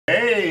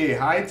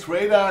Hi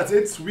traders,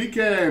 it's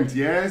weekend,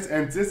 yes,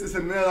 and this is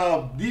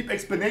another deep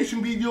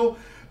explanation video.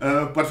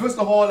 But first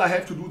of all, I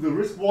have to do the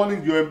risk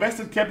warning. Your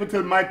invested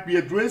capital might be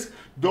at risk.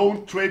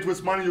 Don't trade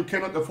with money you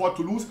cannot afford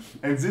to lose.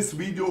 And this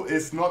video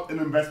is not an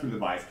investment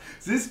advice.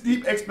 This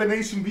deep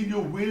explanation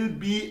video will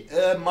be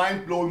a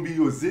mind-blowing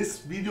video. This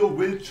video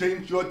will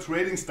change your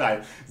trading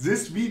style.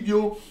 This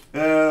video,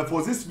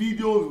 this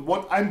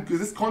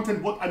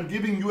content, what I'm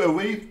giving you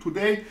away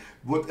today,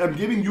 what I'm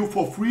giving you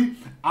for free,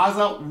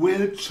 other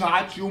will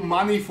charge you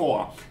money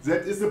for.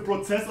 That is the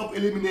process of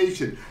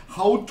elimination.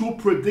 How to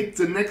predict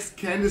the next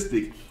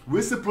candlestick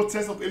with the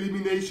process of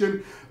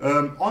elimination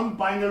on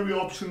binary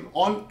option,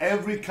 on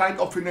every kind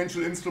of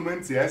financial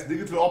instruments, yes,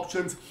 digital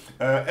options,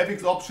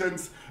 FX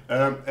options,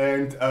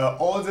 and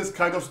all this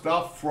kind of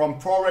stuff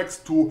from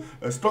Forex to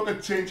stock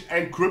exchange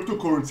and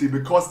cryptocurrency,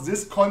 because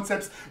these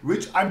concepts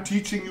which I'm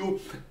teaching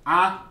you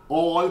are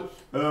all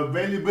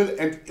valuable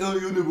and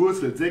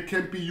universal. They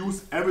can be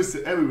used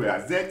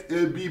everywhere. That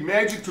will be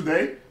magic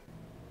today,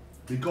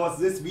 because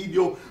this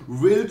video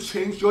will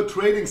change your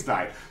trading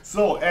style.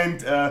 So,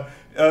 and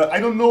I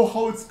don't know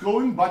how it's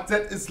going, but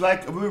that is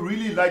like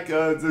really like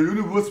the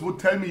universe would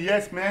tell me,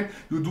 yes man,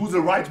 you do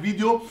the right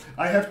video.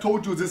 I have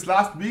told you this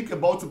last week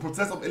about the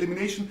process of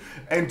elimination,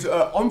 and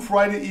on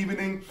Friday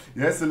evening,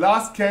 yes, the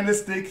last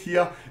candlestick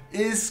here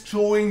is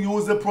showing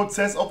you the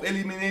process of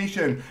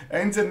elimination,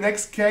 and the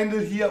next candle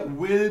here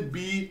will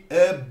be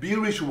a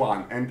bearish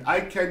one, and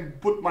I can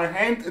put my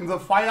hand in the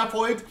fire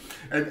for it,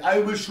 and I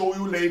will show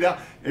you later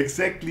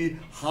exactly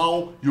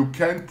how you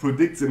can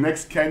predict the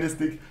next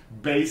candlestick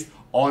based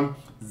on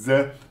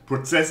the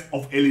process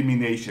of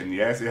elimination.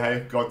 Yes, I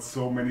have got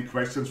so many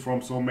questions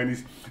from so many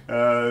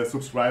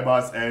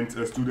subscribers and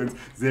students.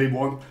 They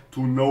want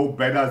to know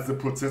better the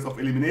process of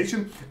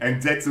elimination, and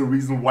that's the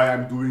reason why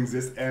I'm doing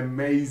this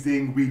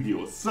amazing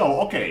video. So,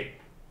 okay,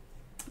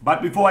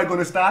 but before I'm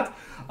gonna start,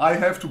 I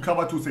have to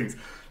cover two things.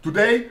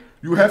 Today,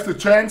 you have the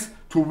chance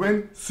to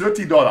win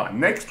 $30.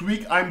 Next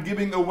week, I'm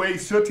giving away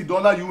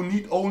 $30. You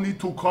need only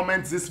to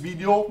comment this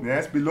video,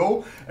 yes,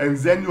 below, and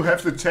then you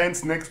have the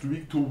chance next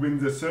week to win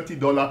the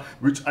 $30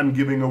 which I'm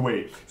giving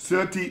away.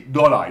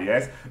 $30,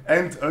 yes.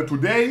 And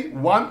today,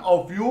 one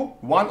of you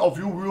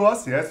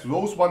viewers, yes,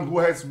 those one who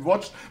has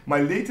watched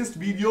my latest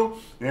video,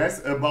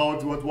 yes,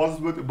 about what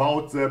was it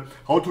about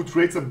how to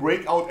trade the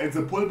breakout and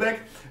the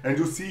pullback. And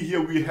you see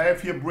here we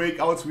have here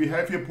breakouts, we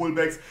have here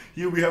pullbacks.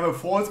 Here we have a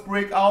false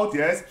breakout,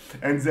 yes,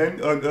 and then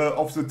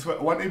of the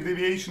one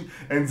deviation,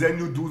 and then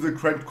you do the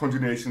trend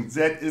continuation.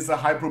 That is a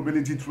high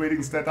probability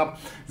trading setup.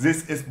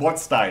 This is BOTT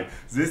style.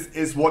 This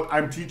is what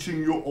I'm teaching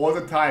you all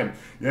the time.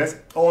 Yes,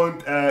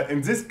 and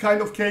in this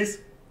kind of case,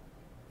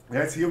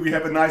 yes, here we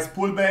have a nice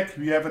pullback.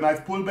 We have a nice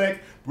pullback,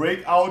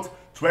 breakout,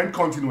 trend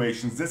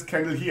continuations, this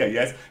candle here,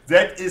 yes,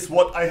 that is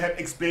what I have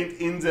explained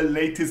in the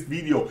latest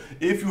video.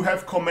 If you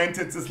have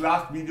commented this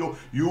last video,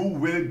 you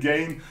will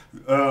gain,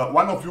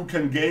 one of you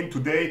can gain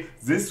today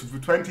this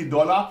 $20.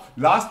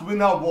 Last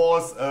winner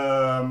was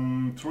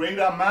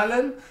Trader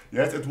Marlin.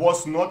 Yes, it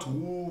was not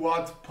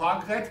Ruwat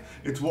Parkret,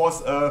 it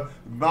was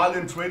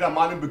Marlin, Trader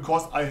Marlin,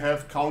 because I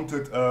have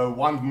counted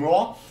one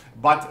more.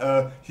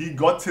 But he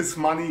got his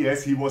money,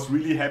 yes, he was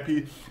really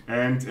happy,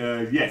 and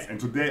yes, and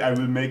today I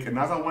will make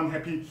another one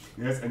happy,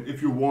 yes. And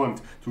if you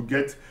want to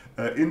get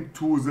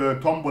into the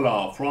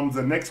tombola from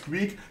the next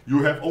week,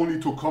 you have only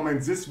to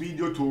comment this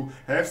video to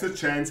have the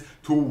chance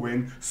to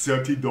win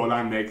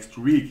 $30 next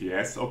week,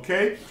 yes,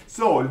 okay.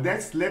 So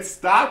let's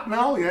start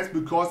now, yes,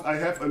 because I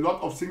have a lot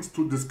of things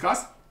to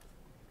discuss,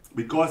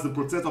 because the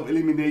process of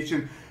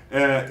elimination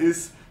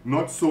is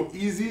not so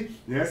easy,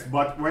 yes,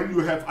 but when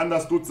you have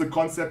understood the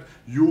concept,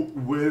 you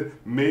will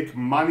make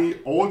money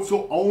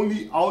also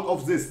only out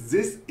of this.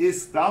 This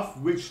is stuff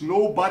which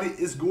nobody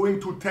is going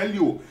to tell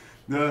you.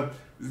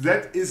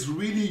 That is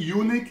really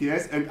unique,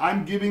 yes, and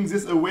I'm giving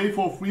this away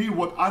for free,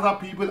 what other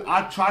people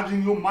are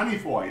charging you money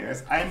for,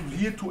 yes. I'm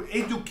here to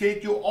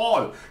educate you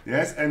all,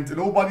 yes, and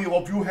nobody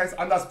of you has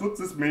understood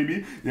this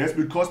maybe, yes,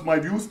 because my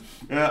views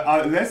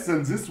are less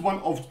than this one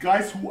of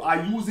guys who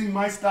are using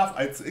my stuff.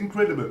 It's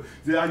incredible.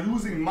 They are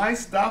using my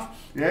stuff,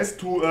 yes,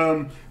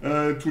 to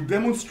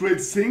demonstrate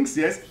things,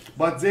 yes,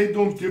 but they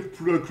don't give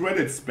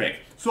credits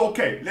back. So,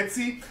 okay, let's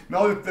see,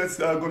 now that's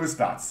gonna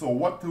start. So,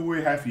 what do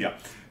we have here?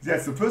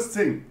 Yes, the first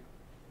thing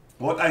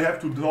what I have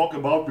to talk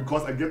about,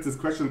 because I get these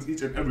questions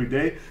each and every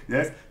day,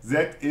 yes,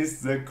 that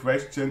is the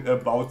question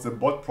about the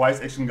BOTT price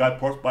action guide,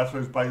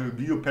 by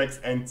video packs,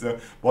 and the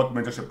BOTT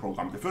mentorship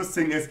program. The first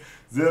thing is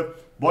the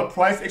BOTT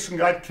price action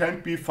guide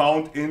can't be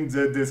found in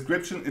the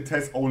description. It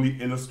has only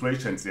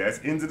illustrations, yes.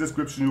 In the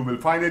description you will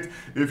find it.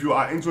 If you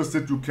are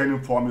interested, you can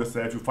inform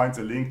yourself. You find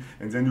the link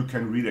and then you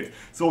can read it.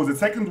 So the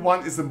second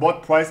one is the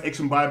BOTT price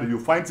action bible. You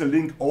find the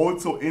link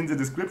also in the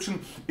description.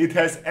 It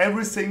has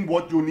everything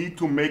what you need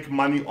to make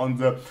money on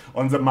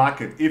the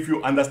market, if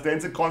you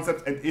understand the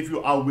concept and if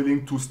you are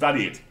willing to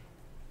study it.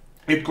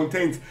 It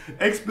contains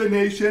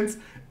explanations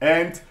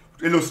and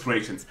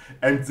illustrations,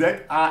 and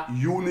that are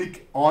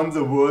unique on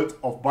the world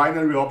of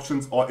binary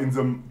options or in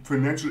the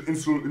financial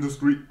instrument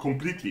industry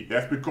completely.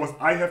 Yes, because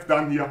I have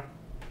done here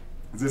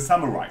the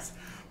summarize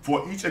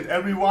for each and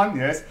every one,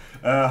 yes,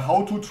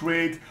 how to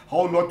trade,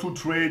 how not to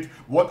trade,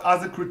 what are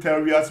the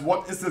criteria,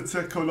 what is the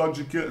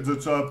psychological,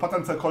 the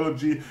pattern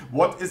psychology,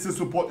 what is the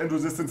support and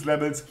resistance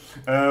levels,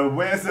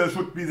 where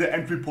should be the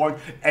entry point,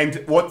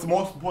 and what's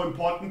most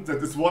important,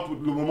 that is what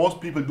most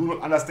people do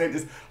not understand,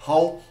 is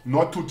how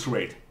not to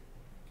trade.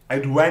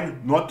 And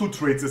when not to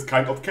trade this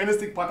kind of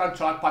candlestick pattern,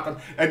 chart pattern,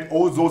 and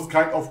all those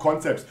kind of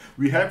concepts.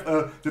 We have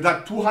that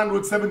are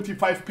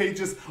 275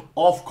 pages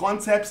of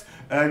concepts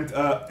and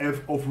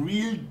of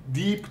real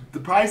deep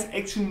price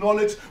action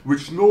knowledge,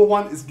 which no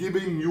one is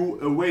giving you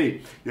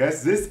away.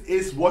 Yes, this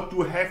is what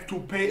you have to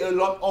pay a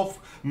lot of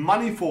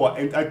money for.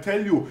 And I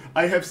tell you,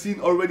 I have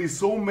seen already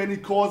so many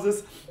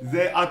courses,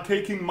 they are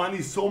taking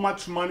money, so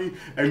much money,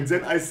 and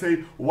then I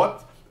say,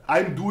 what?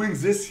 I'm doing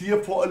this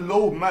here for a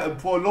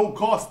low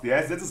cost.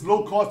 Yes, that is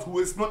low cost. Who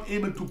is not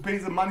able to pay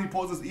the money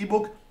for this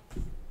ebook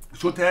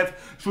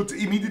should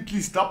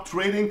immediately stop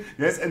trading,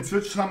 yes, and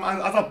switch some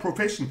other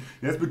profession,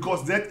 yes,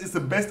 because that is the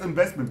best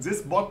investment. This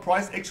BOTT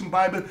Price Action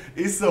Bible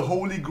is the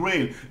holy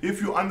grail.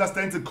 If you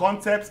understand the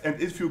concepts and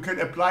if you can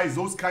apply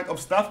those kind of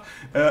stuff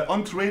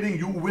on trading,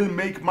 you will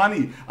make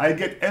money. I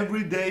get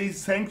every day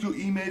thank you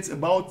emails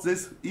about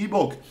this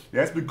ebook,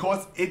 yes,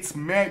 because it's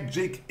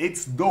magic,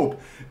 it's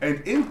dope. And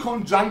in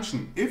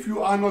conjunction, if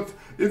you are not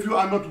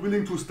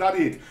willing to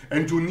study it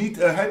and you need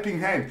a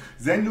helping hand,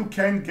 then you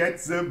can get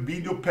the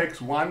video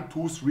packs 1,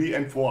 2, 3,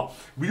 and 4.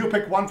 Video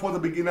pack 1 for the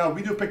beginner,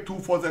 video pack 2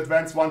 for the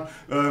advanced one,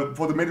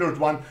 for the moderate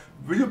one,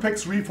 video pack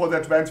 3 for the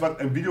advanced one,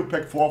 and video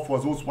pack 4 for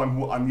those one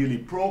who are nearly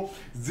pro.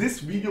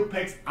 These video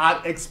packs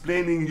are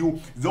explaining you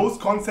those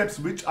concepts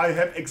which I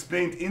have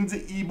explained in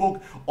the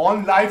ebook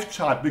on live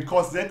chart,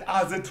 because that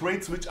are the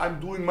trades which I'm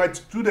doing my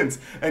students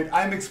and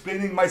I'm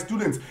explaining my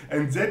students,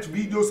 and that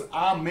videos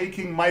are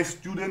making my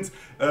students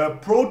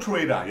pro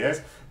trader.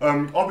 Yes,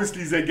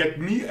 obviously they get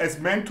me as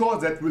mentor,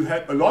 that will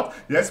help a lot,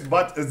 yes,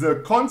 but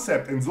the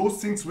concept and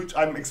those things which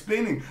I'm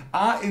explaining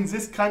are in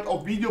this kind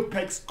of video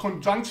packs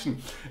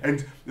conjunction.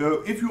 And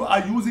if you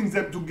are using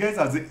them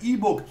together, the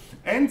ebook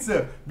and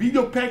the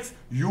video packs,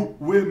 you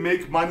will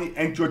make money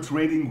and your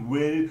trading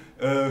will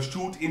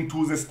shoot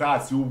into the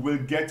stars. You will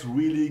get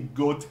really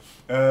good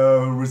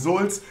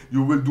results.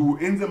 You will do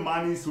in the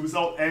money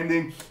without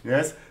ending.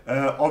 Yes,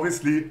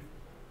 obviously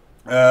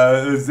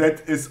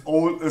that is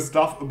all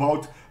stuff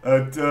about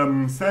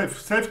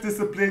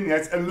self-discipline,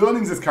 yes, and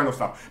learning this kind of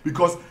stuff,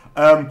 because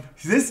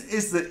this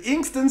is the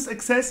instant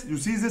access. You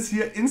see this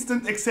here,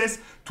 instant access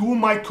to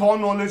my core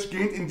knowledge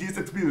gained in this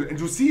experience. And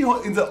you see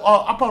in the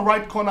upper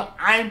right corner,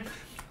 I'm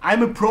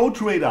a pro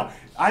trader.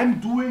 I'm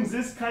doing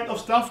this kind of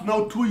stuff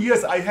now 2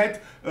 years. I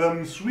had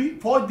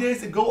 4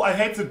 days ago, I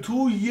had the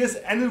 2 years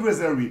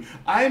anniversary.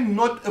 I'm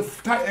not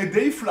a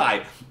day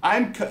fly.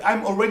 I'm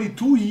already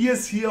 2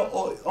 years here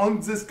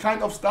on this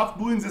kind of stuff,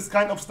 doing this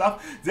kind of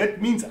stuff.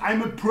 That means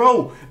I'm a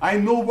pro. I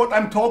know what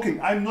I'm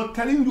talking. I'm not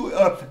telling you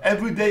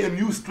every day a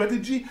new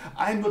strategy.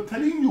 I'm not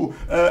telling you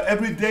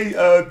every day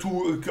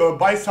to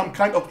buy some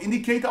kind of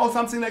indicator or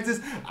something like this.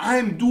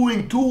 I'm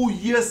doing 2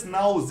 years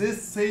now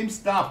this same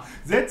stuff.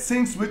 That's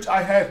things which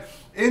I have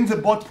in the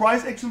BOTT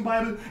Price Action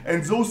Bible,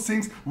 and those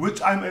things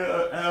which I'm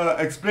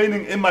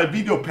explaining in my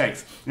video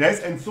packs.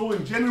 Yes, and so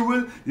in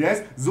general,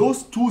 yes,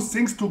 those two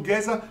things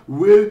together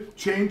will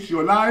change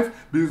your life,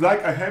 because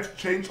like I have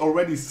changed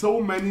already so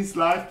many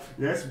lives,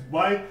 yes,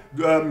 by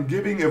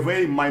giving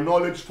away my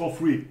knowledge for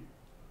free.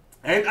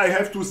 And I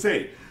have to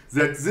say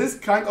that this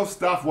kind of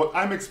stuff, what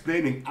I'm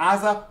explaining,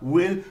 other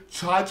will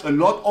charge a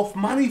lot of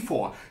money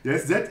for.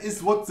 Yes, that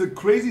is what the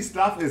crazy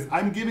stuff is.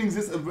 I'm giving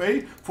this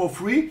away for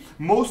free,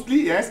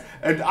 mostly, yes,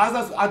 and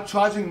others are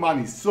charging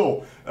money.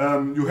 So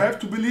you have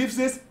to believe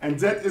this, and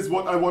that is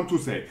what I want to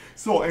say.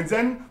 So, and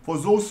then for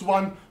those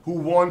one who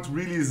want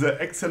really the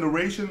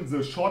acceleration,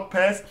 the short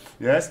pass,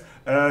 yes,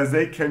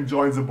 they can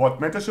join the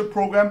BOTT Mentorship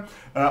program.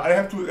 I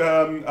have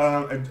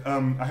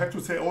to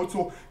say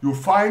also, you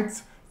find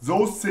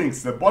those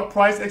things, the BOTT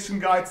Price Action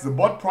Guides, the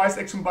BOTT Price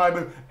Action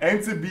Bible,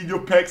 and the video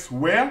packs,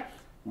 where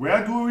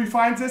do we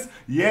find this?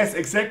 Yes,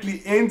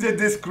 exactly in the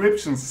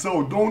description.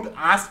 So don't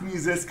ask me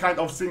this kind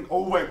of thing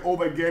over and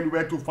over again,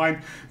 where to find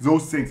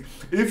those things.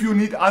 If you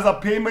need other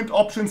payment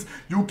options,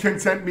 you can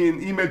send me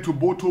an email to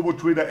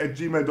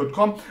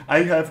boturbotrader@gmail.com.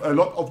 I have a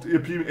lot of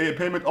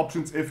payment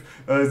options if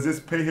this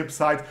PayHip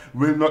site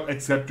will not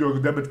accept your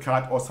debit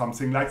card or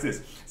something like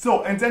this.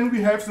 So, and then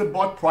we have the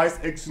BOTT Price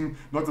Action,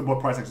 not the BOTT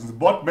Price Action, the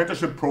BOTT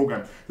Mentorship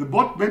Program. The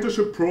BOTT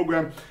Mentorship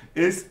Program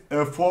is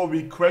a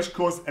 4-week crash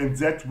course, and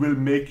that will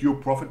make you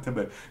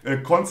profitable, a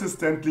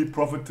consistently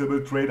profitable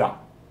trader.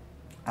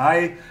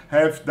 I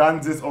have done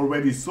this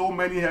already, so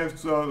many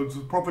have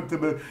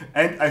profitable,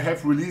 and I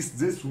have released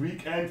this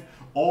weekend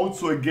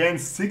also again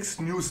 6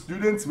 new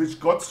students which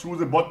got through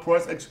the BOTT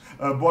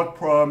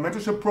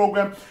Mentorship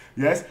program.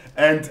 Yes,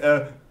 and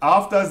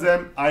after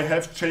them, I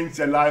have changed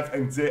their life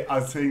and they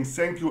are saying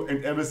thank you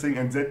and everything,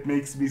 and that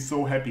makes me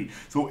so happy.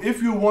 So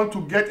if you want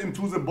to get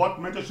into the BOTT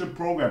mentorship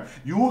program,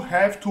 you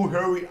have to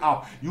hurry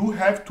up. You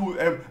have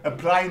to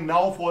apply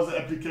now for the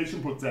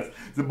application process.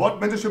 The BOTT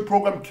mentorship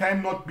program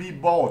cannot be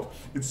bought.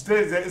 It's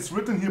still there, it's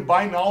written here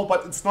buy now,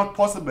 but it's not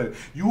possible.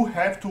 You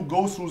have to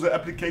go through the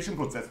application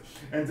process,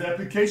 and the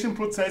application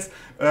process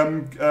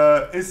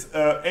is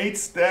a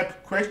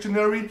 8-step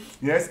questionnaire.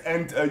 Yes,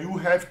 and you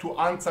have to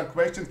answer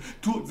questions.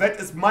 That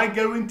is my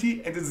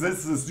guarantee, and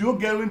this is your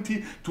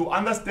guarantee to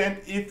understand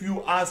if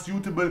you are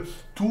suitable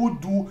to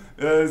do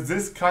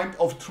this kind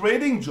of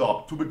trading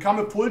job, to become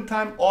a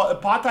full-time or a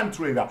part-time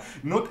trader.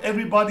 Not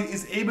everybody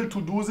is able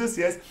to do this,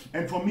 yes,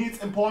 and for me it's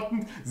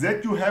important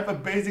that you have a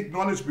basic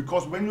knowledge,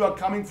 because when you are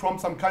coming from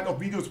some kind of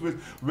videos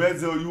where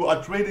you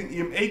are trading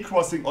EMA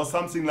crossing or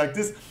something like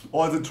this,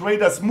 or the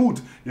trader's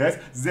mood, yes,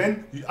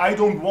 then I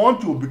don't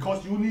want you,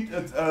 because you need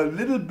a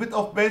little bit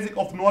of basic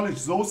of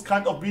knowledge. Those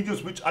kind of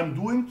videos which I'm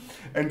doing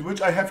and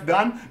which I have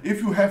done,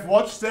 if you have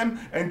watched them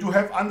and you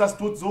have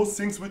understood those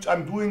things which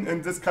I'm doing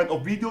in this kind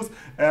of videos,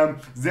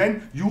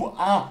 then you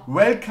are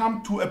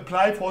welcome to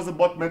apply for the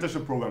BOTT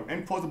mentorship program.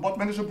 And for the BOTT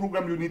mentorship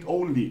program, you need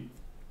only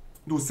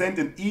to send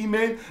an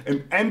email,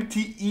 an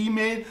empty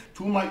email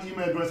to my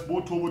email address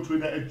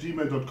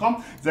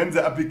boturbotrader@gmail.com. Then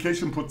the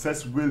application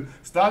process will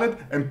start it,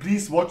 and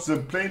please watch the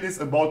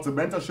playlist about the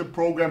mentorship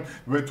program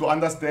to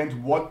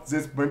understand what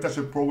this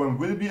mentorship program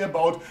will be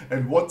about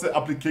and what the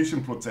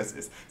application process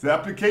is. The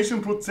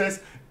application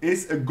process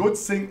is a good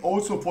thing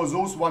also for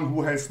those one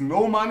who has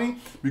no money,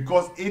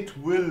 because it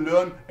will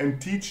learn and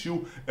teach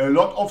you a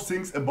lot of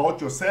things about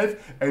yourself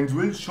and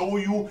will show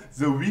you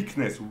the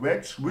weakness,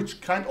 which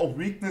kind of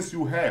weakness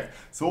you have,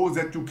 so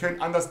that you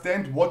can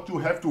understand what you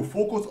have to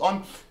focus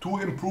on to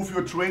improve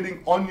your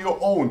trading on your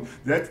own.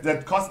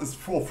 That cost is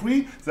for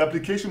free. The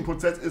application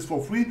process is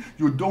for free.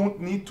 You don't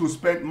need to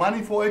spend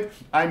money for it.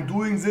 I'm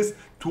doing this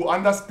to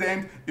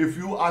understand if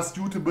you are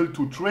suitable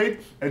to trade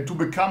and to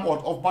become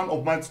one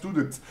of my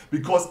students,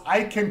 because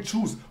I can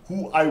choose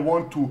who I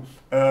want to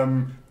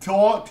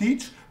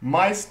teach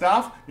my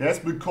stuff, yes,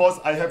 because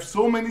I have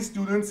so many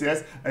students,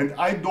 yes, and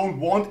I don't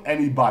want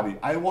anybody.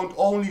 I want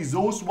only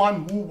those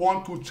one who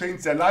want to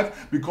change their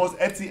life, because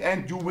at the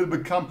end you will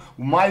become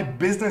my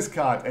business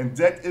card, and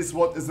that is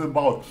what it's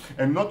about.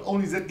 And not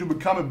only that you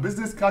become a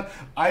business card,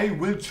 I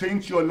will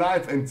change your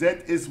life, and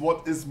that is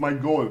what is my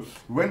goal.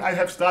 When I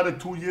have started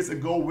 2 years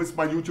ago with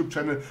my YouTube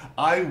channel,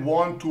 I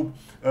want to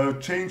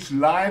change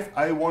life,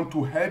 I want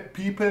to help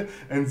people,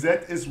 and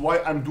that is why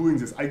I'm doing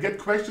this. I get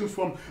questions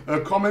from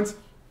comments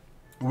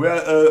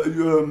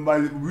where my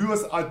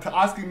viewers are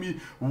asking me,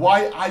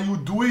 why are you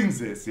doing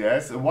this?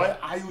 Yes, why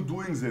are you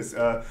doing this?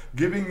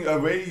 Giving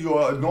away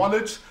your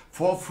knowledge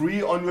for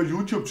free on your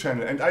YouTube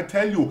channel. And I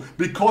tell you,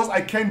 because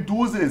I can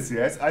do this,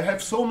 yes, I have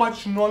so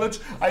much knowledge.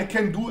 I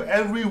can do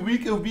every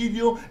week a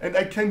video, and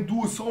I can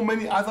do so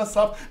many other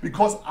stuff,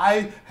 because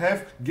I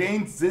have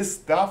gained this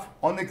stuff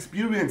on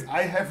experience.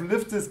 I have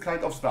lived this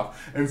kind of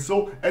stuff, and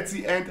so at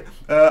the end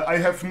I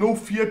have no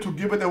fear to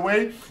give it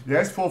away,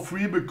 yes, for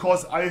free,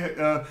 because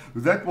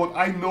that what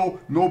I know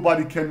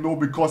nobody can know,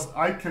 because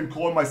I can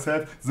call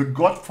myself the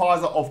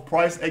godfather of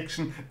price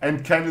action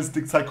and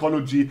candlestick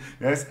psychology,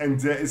 yes, and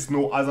there is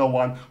no other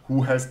one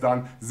who has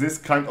done this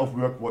kind of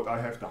work what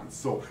I have done.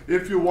 So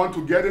if you want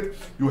to get it,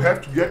 you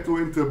have to get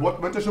into the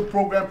BOTT mentorship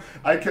program.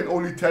 I can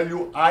only tell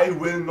you, I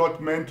will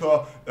not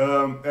mentor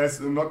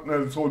as not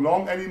so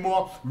long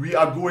anymore. We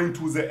are going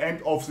to the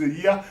end of the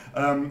year.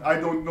 I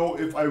don't know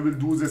if I will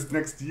do this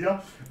next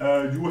year.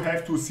 You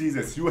have to see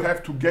this. You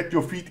have to get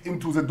your feet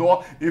into the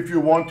door if you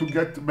want to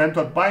get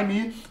mentored by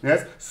me.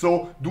 Yes,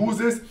 so do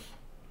this.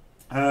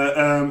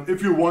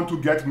 If you want to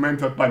get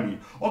mentored by me.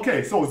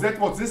 Okay, so that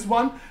was this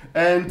one,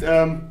 and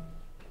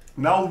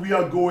now we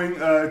are going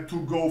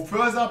to go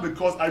further,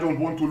 because I don't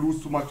want to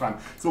lose too much time.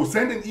 So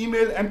send an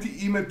email,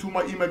 empty email, to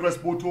my email address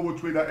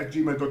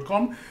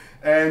boturbotrader@gmail.com,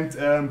 and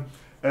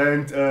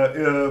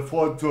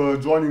for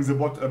joining the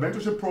BOTT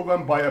mentorship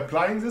program by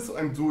applying this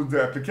and do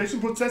the application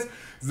process.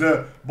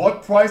 The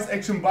BOTT price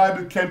action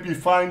Bible can be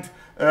found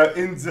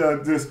in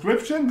the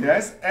description,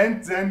 yes,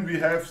 and then we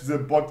have the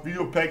BOTT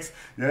video packs,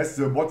 yes,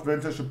 the BOTT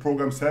mentorship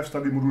program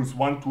self-study modules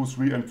 1, 2,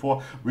 3 and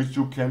 4, which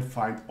you can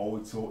find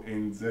also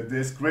in the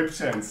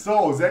description.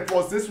 So that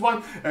was this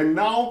one, and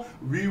now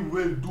we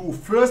will do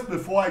first,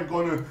 before I'm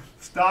gonna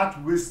start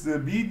with the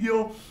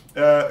video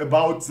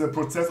about the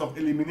process of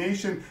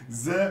elimination,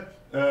 the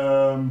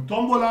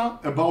tombola,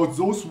 about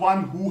those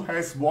one who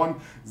has won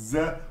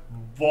the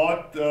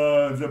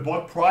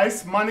BOTT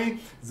prize money,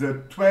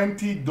 the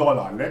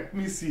 $20. Let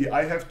me see,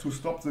 I have to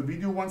stop the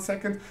video 1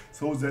 second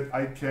so that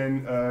I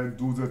can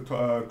do the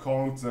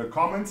count the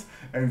comments,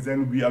 and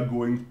then we are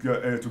going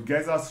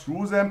together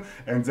through them,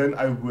 and then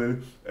I will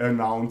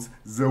announce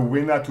the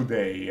winner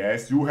today.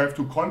 Yes, you have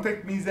to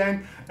contact me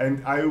then,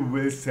 and I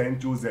will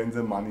send you then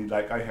the money,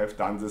 like I have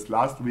done this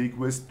last week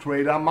with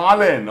Trader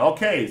Marlin.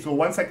 Okay, so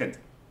 1 second.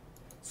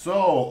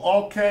 So,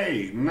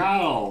 okay,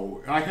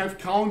 now I have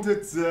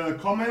counted the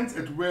comments.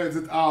 It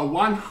are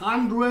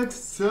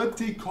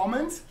 130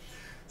 comments.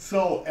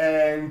 So,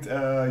 and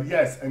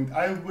yes, and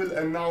I will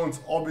announce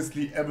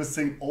obviously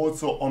everything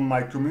also on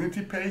my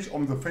community page,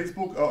 on the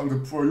Facebook, on the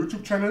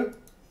YouTube channel.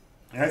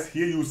 Yes,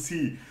 here you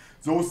see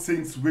those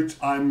things which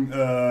I'm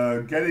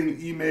getting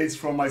emails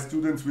from my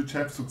students which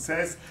have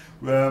success,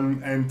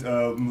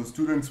 and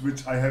students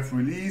which I have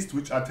released,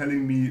 which are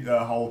telling me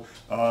how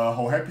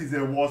happy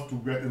they was to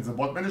get in the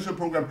BOTT Mentorship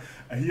program.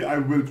 Here I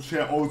will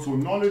share also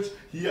knowledge.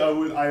 Here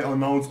I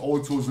announce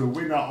also the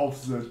winner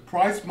of the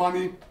prize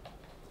money.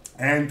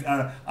 And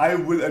I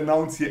will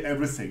announce here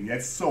everything.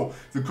 Yes, so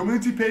the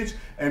community page,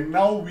 and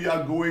now we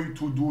are going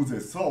to do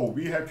this. So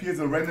we have here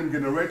the random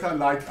generator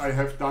like I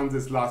have done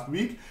this last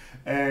week.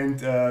 And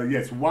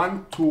yes,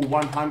 1 to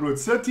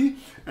 130.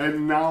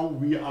 And now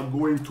we are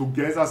going to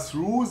gather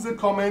through the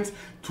comments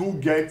to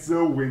get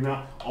the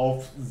winner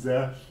of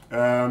the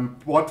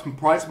BOTT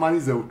prize money,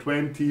 the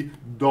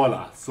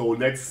 $20. So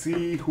let's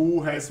see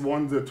who has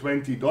won the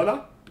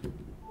 $20.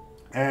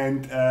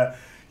 And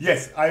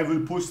yes, I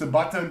will push the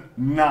button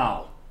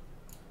now.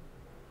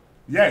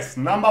 Yes,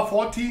 number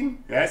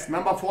 14. Yes,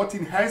 number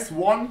 14 has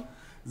won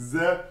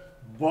the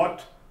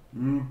BOTT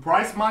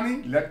prize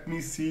money. Let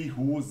me see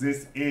who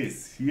this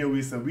is. Here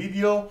is a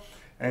video,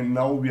 and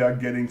now we are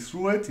getting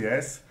through it.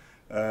 Yes,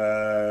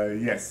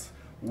 yes.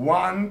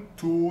 1,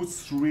 2,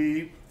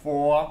 3,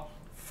 4,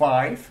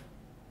 5,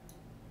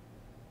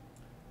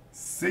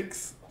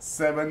 6,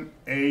 7,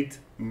 8,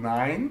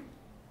 9.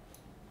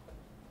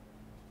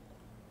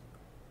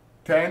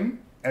 10,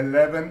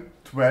 11,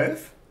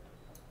 12,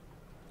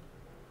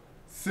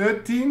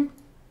 13,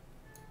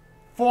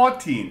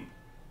 14.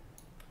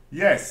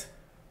 Yes,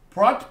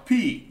 Prot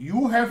P,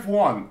 you have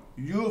won.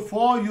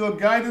 For your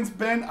guidance,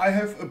 Ben, I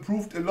have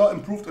improved a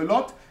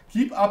lot.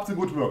 Keep up the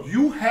good work.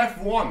 You have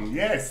won.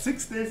 Yes,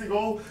 6 days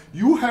ago,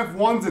 you have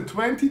won the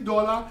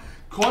 $20.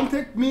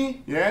 Contact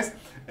me, yes,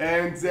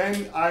 and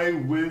then I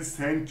will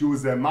send you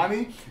the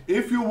money.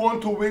 If you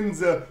want to win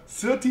the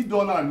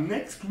 $30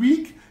 next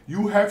week,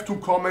 you have to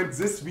comment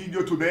this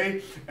video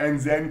today, and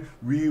then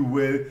we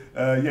will,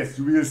 yes,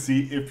 you will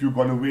see if you're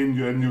gonna win,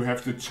 and you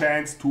have the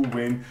chance to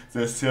win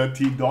the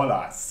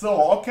 $30.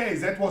 So, okay,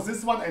 that was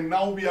this one, and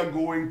now we are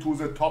going to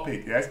the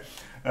topic, yes.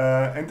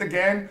 And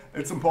again,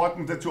 it's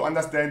important that you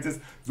understand this.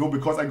 So,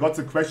 because I got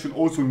the question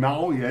also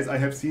now, yes, I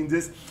have seen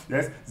this.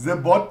 Yes, the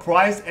BOTT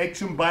price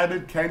action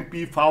Bible can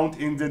be found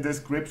in the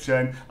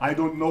description. I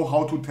don't know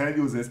how to tell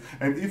you this.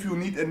 And if you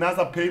need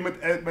another payment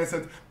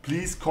method,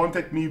 please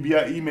contact me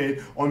via email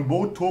on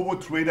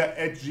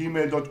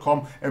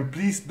boturbotrader@gmail.com. And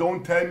please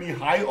don't tell me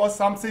hi or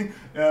something.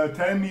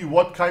 Tell me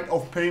what kind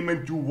of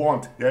payment you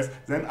want. Yes,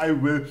 then I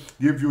will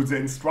give you the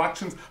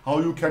instructions how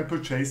you can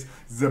purchase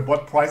the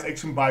BOTT price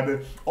action Bible,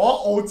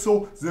 or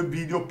also the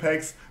video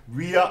packs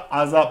via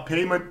other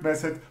payment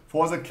method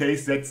for the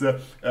case that the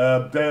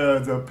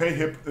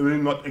PayHip will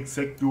not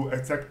accept you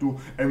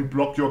and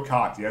block your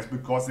card. Yes,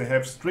 because they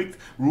have strict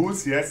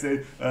rules. Yes,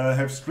 they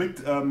have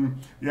strict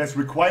yes,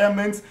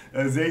 requirements.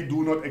 They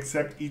do not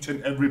accept each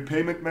and every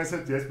payment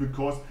method. Yes,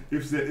 because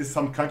if there is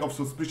some kind of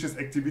suspicious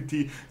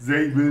activity,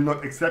 they will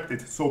not accept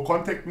it. So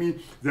contact me,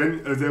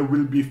 then there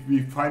will be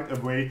we find a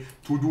way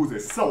to do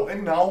this. So,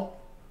 and now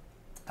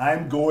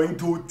I'm going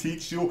to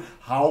teach you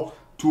how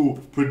to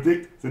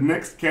predict the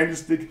next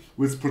candlestick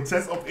with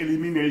process of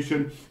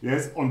elimination,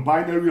 yes, on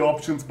binary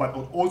options, but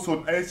also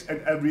on each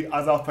and every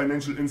other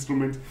financial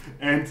instrument,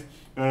 and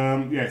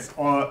yes,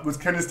 with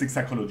candlestick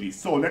psychology.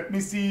 So let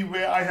me see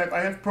where I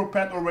have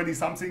prepared already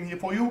something here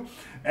for you,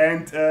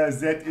 and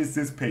that is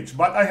this page.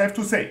 But I have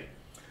to say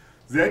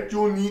that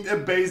you need a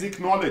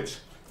basic knowledge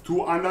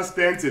to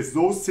understand this.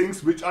 Those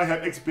things which I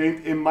have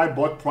explained in my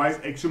BOTT price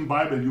action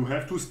Bible, you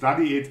have to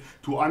study it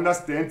to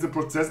understand the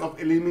process of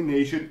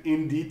elimination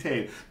in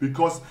detail.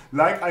 Because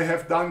like I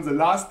have done the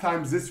last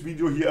time this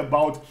video here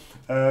about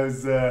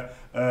the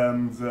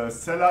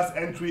seller's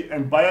entry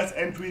and buyer's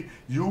entry,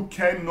 you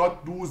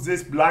cannot do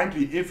this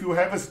blindly. If you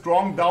have a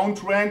strong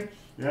downtrend,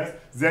 yes,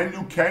 then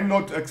you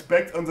cannot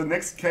expect on the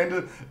next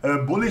candle a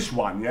bullish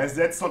one. Yes,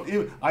 that's not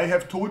it. I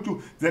have told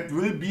you that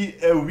will be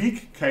a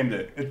weak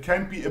candle. It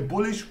can be a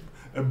bullish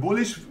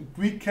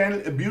weak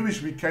candle, a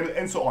bearish weak candle,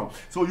 and so on.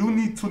 So you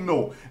need to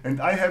know. And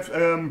I have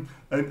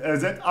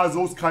that are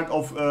those kind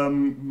of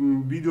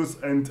videos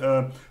and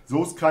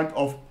those kind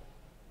of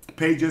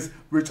pages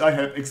which I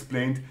have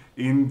explained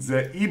in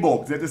the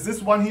ebook. That is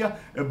this one here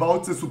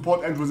about the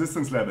support and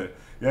resistance level.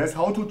 Yes,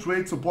 how to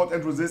trade support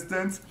and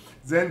resistance.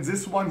 Then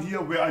this one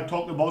here where I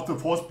talked about the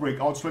forced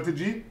breakout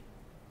strategy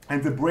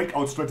and the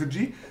breakout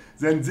strategy.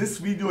 Then this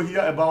video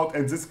here about,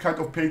 and this kind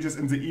of pages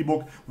in the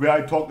ebook where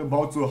I talked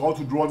about how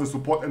to draw the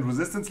support and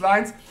resistance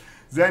lines.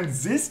 Then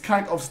this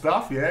kind of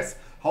stuff, yes,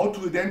 how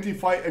to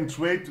identify and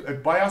trade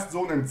at buyer's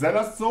zone and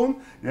seller's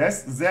zone.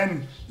 Yes,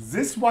 then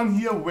this one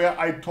here where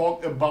I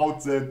talk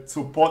about the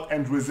support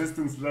and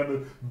resistance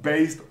level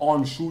based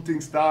on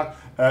shooting star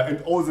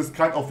and all this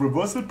kind of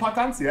reversal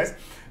patterns. Yes.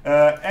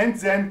 And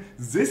then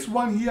this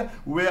one here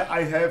where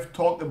I have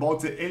talked about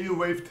the Elliott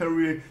wave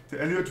theory,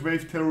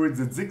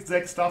 the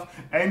zigzag stuff,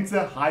 and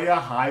the higher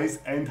highs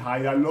and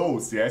higher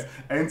lows, yes,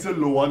 and the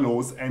lower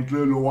lows and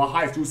the lower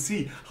highs. You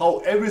see how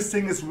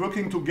everything is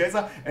working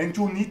together, and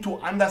you need to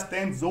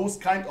understand those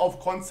kind of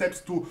concepts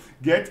to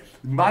get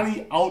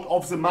money out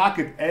of the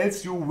market,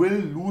 else you will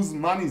lose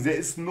money. There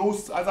is no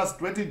other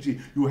strategy.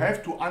 You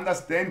have to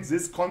understand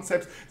these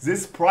concepts,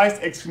 these price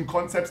action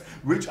concepts,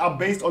 which are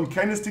based on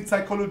candlestick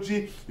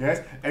psychology.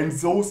 Yes, and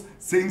those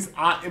things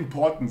are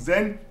important.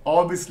 Then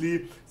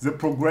obviously the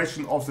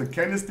progression of the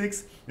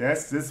candlesticks.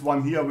 Yes, this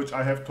one here which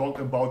I have talked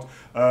about,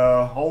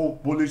 how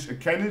bullish a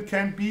candle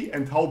can be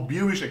and how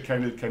bearish a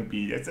candle can be.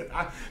 Yes,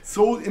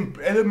 so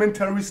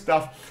elementary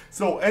stuff.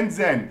 So and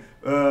then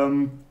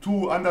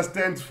to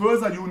understand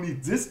further, you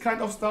need this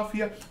kind of stuff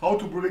here, how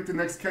to predict the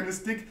next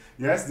candlestick.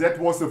 Yes, that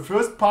was the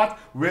first part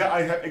where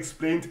I have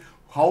explained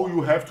how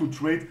you have to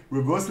trade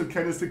reversal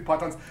candlestick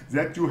patterns,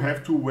 that you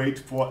have to wait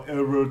for a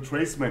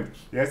retracement.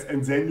 Yes,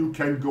 and then you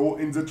can go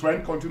in the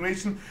trend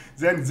continuation.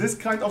 Then this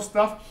kind of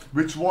stuff,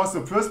 which was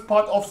the first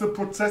part of the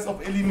process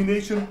of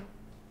elimination,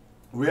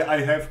 where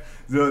I have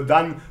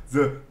done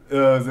the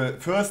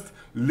first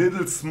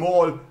little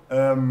small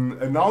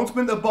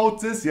announcement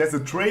about this. Yes, a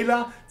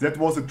trailer. That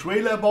was a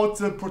trailer about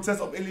the process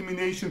of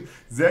elimination.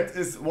 That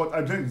is what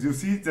I did. You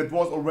see, that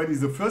was already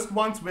the first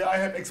ones where I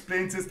have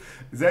explained this.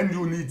 Then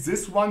you need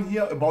this one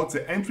here about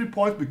the entry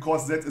point,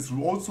 because that is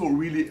also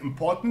really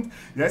important.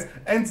 Yes,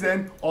 and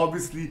then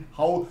obviously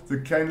how the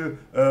candle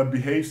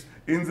behaves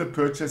in the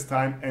purchase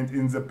time and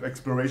in the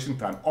expiration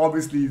time.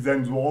 Obviously,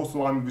 then the also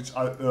one which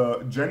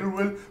are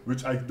general,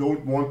 which I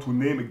don't want to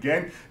name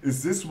again,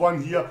 is this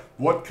one here,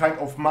 what kind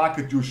of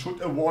market you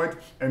should avoid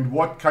and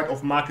what kind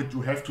of market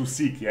you have to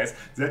seek. Yes,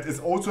 that is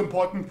also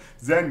important.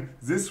 Then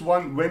this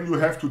one, when you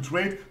have to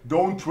trade,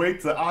 don't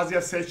trade the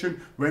Asia session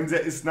when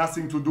there is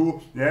nothing to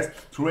do. Yes,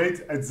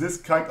 trade at this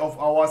kind of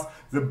hours,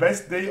 the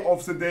best day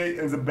of the day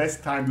and the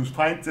best time. You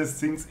find these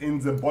things in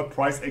the BOTT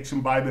price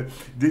action Bible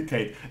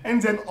dictate. And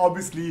then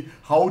obviously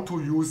how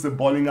to use the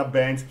Bollinger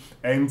Bands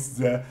and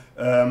the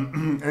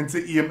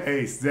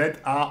EMAs. That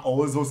are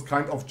all those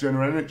kind of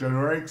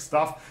generic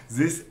stuff.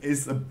 This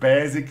is a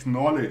basic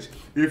knowledge.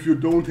 If you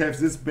don't have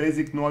this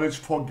basic knowledge,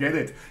 forget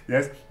it.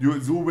 Yes, you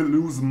will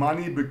lose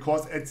money,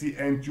 because at the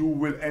end you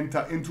will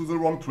enter into the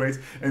wrong trades,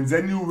 and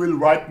then you will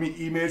write me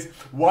emails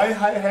why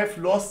I have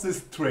lost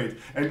this trade,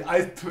 and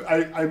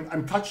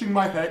I'm touching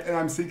my head and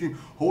I'm thinking,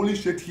 holy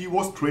shit, he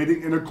was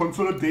trading in a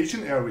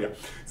consolidation area.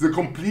 The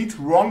complete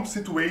wrong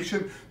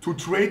situation to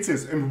trade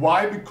this. And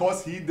why?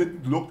 Because he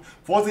didn't look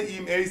for the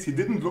EMAs, he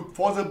didn't look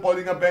for the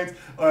Bollinger Bands,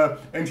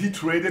 and he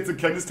traded the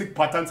candlestick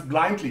patterns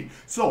blindly.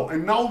 So,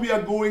 and now we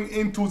are going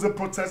into the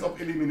process of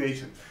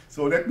elimination.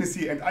 So let me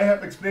see, and I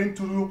have explained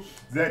to you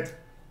that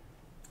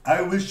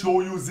I will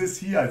show you this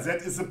here.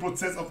 That is the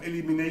process of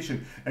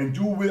elimination, and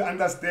you will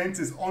understand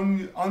this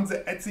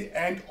at the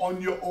end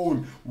on your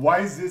own,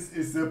 why this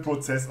is the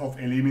process of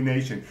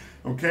elimination.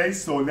 Okay,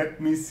 so let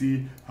me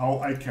see how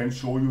I can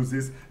show you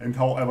this and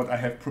what I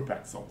have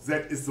prepared. So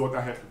that is what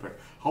I have prepared.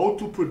 How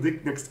to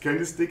predict next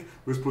candlestick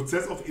with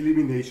process of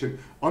elimination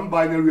on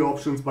binary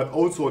options, but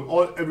also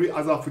on every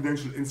other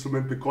financial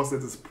instrument, because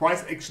that is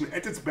price action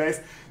at its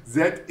best.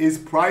 That is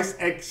price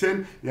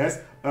action, yes,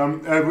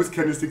 with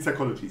candlestick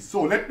psychology.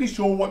 So let me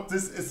show what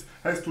this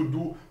has to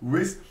do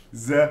with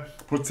the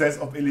process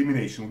of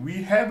elimination.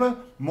 We have a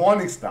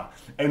morning star,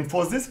 and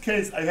for this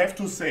case I have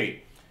to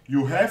say,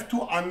 you have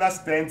to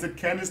understand the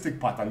candlestick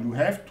pattern. You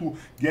have to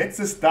get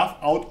the stuff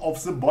out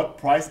of the BOTT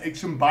price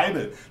action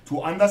Bible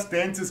to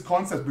understand this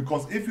concept.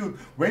 Because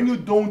when you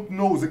don't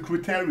know the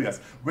criteria,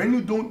 when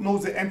you don't know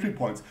the entry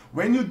points,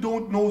 when you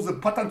don't know the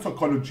pattern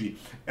psychology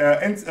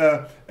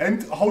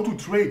and how to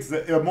trade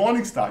the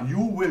morning star, you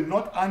will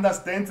not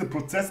understand the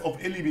process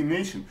of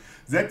elimination.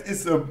 That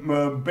is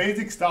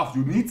basic stuff.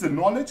 You need the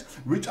knowledge,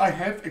 which I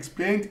have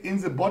explained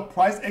in the BOTT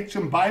price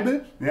action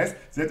Bible. Yes,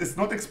 that is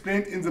not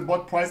explained in the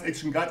BOTT price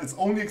action guide. It's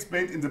only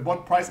explained in the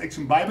BOTT price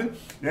action Bible.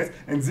 Yes,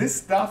 and this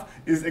stuff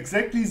is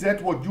exactly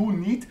that what you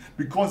need,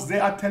 because they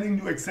are telling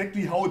you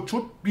exactly how it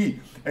should be.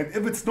 And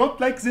if it's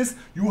not like this,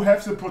 you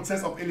have the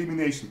process of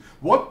elimination.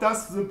 What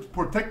does the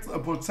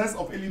process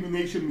of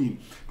elimination mean?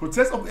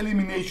 Process of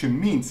elimination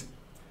means,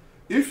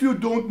 if you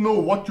don't know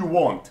what you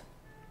want,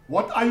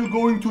 what are you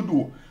going to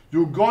do?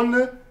 You're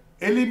gonna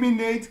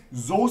eliminate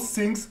those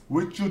things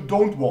which you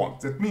don't want.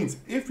 That means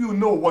if you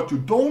know what you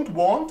don't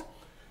want,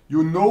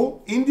 you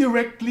know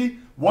indirectly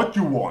what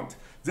you want.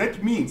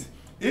 That means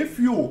if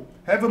you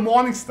have a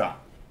morning star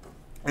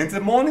and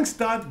the morning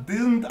star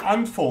didn't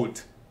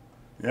unfold,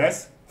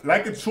 yes,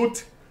 like it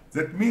should,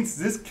 that means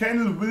this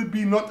candle will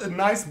be not a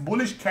nice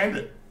bullish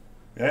candle.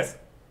 Yes,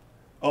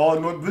 or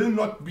will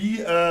not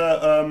be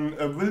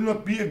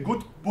a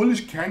good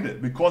bullish candle,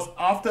 because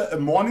after a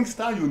morning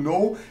star, you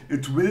know,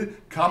 it will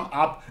come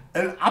up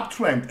an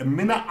uptrend, a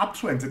minor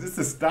uptrend. It is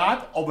the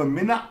start of a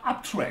minor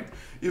uptrend.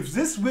 If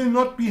this will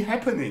not be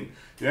happening,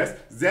 yes,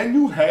 then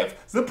you have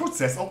the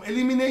process of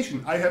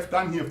elimination. I have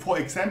done here 4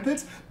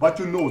 examples, but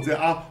you know there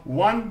are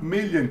 1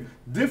 million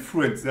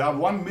different.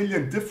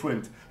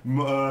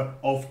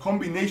 Of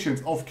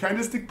combinations of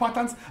candlestick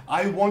patterns.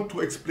 I want to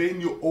explain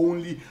you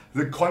only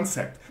the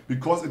concept,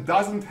 because it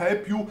doesn't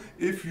help you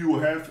if you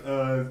have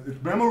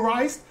it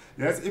memorized.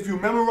 Yes, if you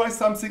memorize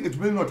something, it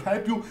will not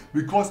help you,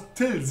 because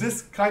till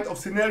this kind of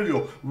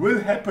scenario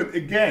will happen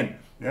again.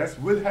 Yes,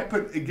 will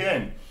happen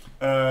again.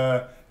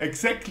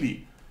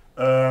 Exactly.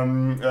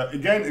 Like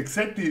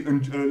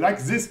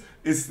this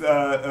is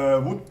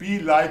would be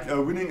like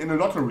winning in a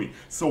lottery.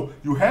 So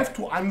you have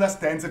to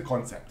understand the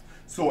concept.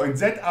 So, and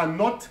that are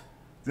not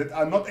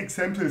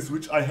examples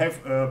which I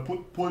have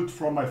pulled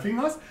from my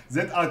fingers.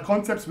 That are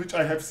concepts which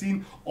I have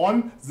seen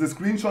on the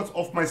screenshots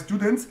of my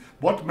students,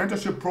 BOTT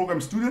mentorship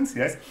program students,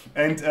 yes.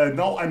 And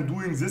now I'm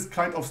doing this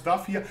kind of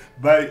stuff here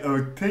by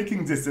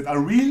taking this. That are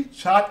real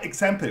chart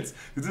examples.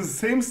 This is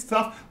the same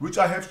stuff which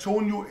I have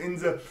shown you in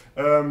the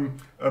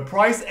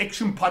price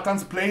action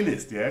patterns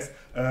playlist, yes.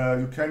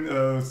 You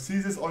can see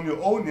this on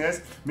your own,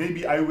 yes.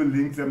 Maybe I will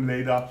link them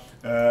later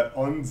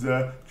on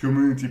the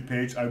community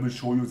page. I will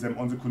show you them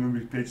on the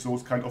community page,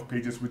 those kind of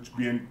pages which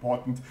be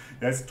important,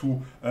 yes,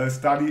 to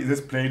study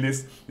this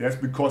playlist, yes,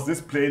 because this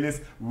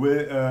playlist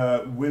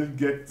will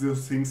get the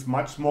things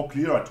much more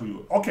clearer to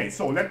you. Okay,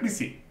 so let me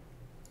see.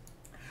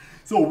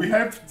 So we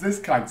have this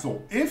kind.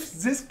 So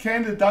if this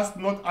candle does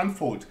not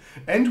unfold,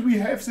 and we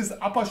have this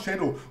upper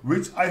shadow,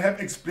 which I have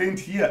explained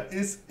here,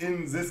 is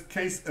in this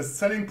case a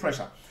selling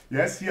pressure.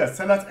 Yes, here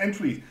seller's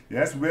entry.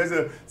 Yes, where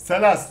the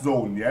seller's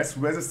zone. Yes,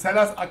 where the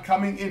sellers are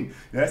coming in.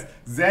 Yes,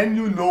 then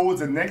you know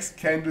the next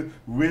candle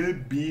will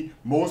be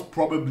most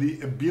probably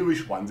a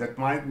bearish one.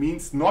 That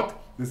means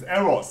not this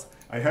arrows.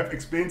 I have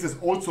explained this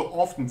also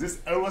often.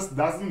 This arrows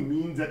doesn't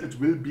mean that it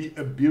will be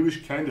a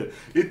bearish candle.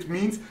 It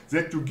means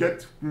that you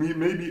get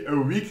maybe a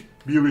weak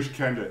bearish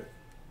candle.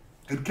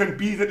 It can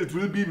be that it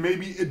will be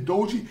maybe a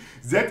doji.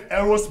 That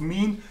arrows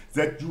mean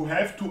that you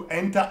have to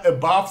enter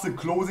above the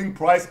closing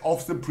price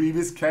of the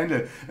previous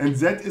candle. And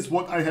that is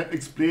what I have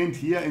explained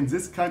here in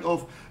this kind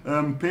of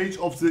page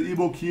of the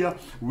ebook here,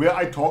 where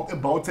I talk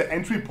about the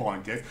entry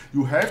point. Yes?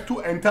 You have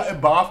to enter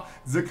above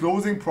the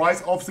closing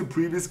price of the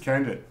previous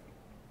candle.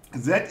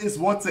 That is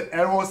what the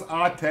arrows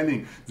are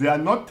telling. They are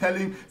not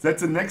telling that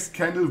the next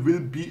candle will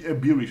be a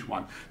bearish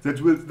one.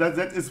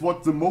 That is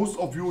what the most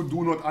of you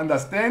do not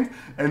understand.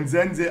 And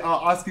then they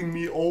are asking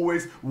me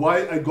always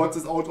why I got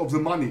this out of the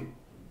money.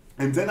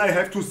 And then I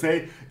have to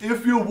say,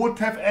 if you would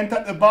have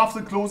entered above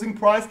the closing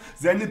price,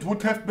 then it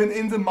would have been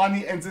in the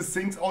money, and the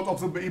things out of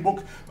the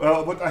ebook,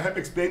 what I have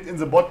explained in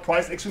the BOTT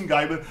price action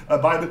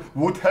Bible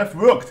would have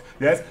worked.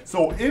 Yes.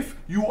 So if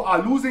you are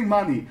losing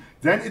money,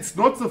 then it's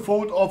not the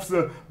fault of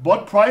the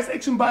BOTT price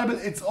action Bible.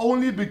 It's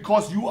only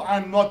because you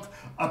are not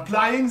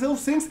applying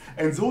those things,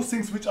 and those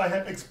things which I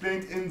have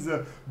explained in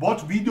the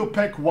BOTT video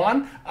pack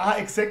 1 are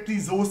exactly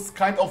those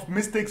kind of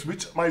mistakes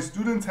which my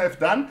students have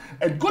done,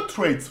 and good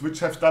trades which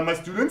have done my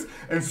students.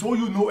 And so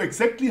you know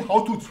exactly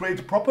how to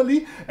trade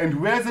properly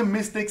and where the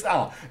mistakes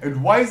are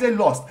and why they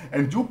lost,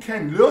 and you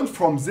can learn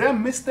from their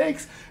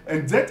mistakes.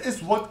 And that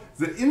is what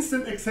the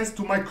instant access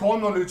to my core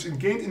knowledge and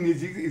gained in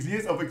these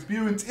years of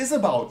experience is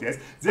about. Yes,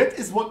 that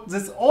is what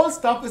this all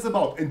stuff is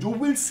about. And you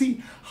will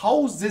see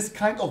how this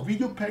kind of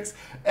video packs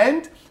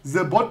and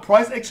the BOTT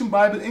price action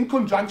Bible in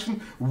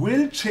conjunction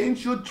will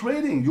change your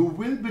trading. You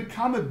will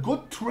become a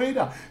good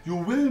trader. You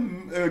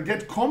will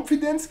get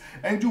confidence,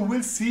 and you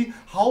will see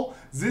how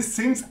these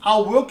things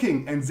are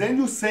working. And then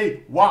you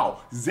say,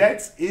 wow,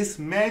 that is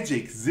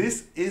magic.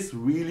 This is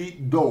really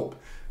dope.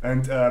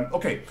 And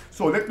okay,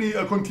 so let me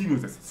continue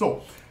this.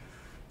 So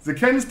the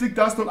candlestick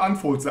does not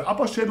unfold. The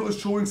upper shadow is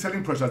showing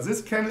selling pressure.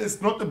 This candle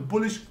is not a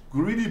bullish,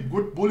 really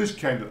good bullish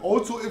candle.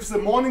 Also, if the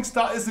morning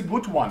star is a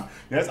good one.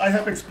 Yes, I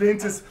have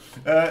explained this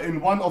in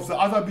one of the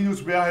other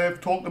videos where I have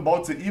talked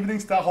about the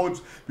evening star, how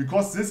it's,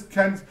 because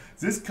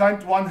this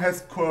kind one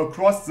has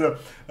crossed the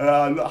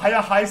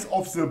higher highs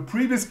of the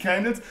previous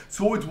candles.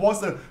 So it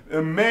was a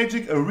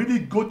really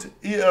good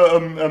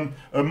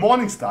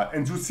morning star.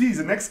 And you see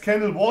the next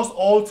candle was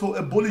also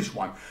a bullish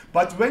one.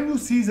 But when you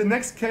see the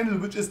next candle,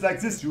 which is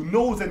like this, you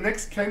know the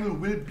next candle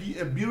will be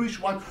a bearish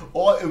one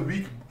or a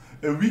weak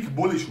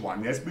bullish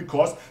one. Yes,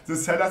 because the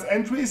seller's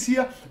entry is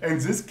here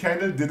and this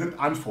candle didn't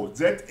unfold.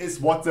 That is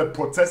what the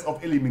process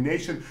of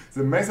elimination,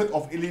 the method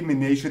of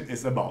elimination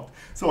is about.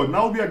 So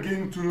now we are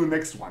getting to the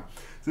next one.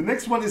 The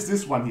next one is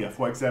this one here,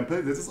 for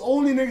example. This is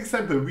only an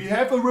example. We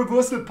have a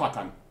reversal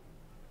pattern.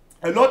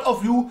 A lot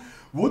of you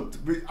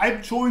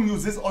I'm showing you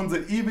this on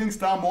the evening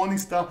star, morning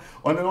star,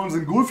 and then on the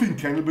engulfing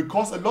candle,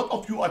 because a lot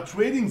of you are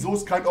trading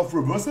those kind of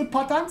reversal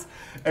patterns,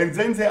 and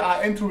then they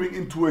are entering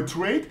into a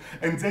trade,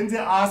 and then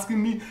they're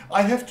asking me,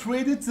 I have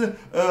traded the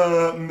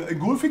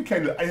engulfing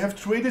candle, I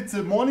have traded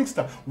the morning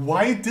star,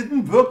 why it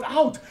didn't work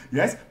out?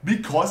 Yes,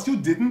 because you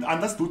didn't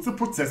understood the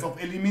process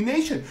of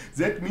elimination.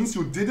 That means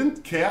you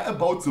didn't care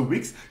about the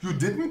wicks, you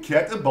didn't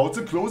care about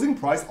the closing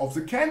price of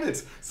the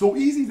candles. So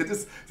easy, that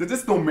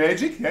is no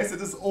magic. Yes,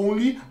 it is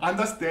only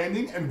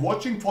understanding and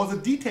watching for the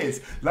details.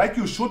 Like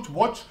you should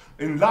watch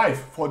in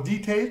life for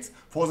details,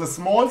 for the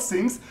small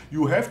things,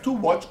 you have to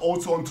watch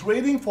also on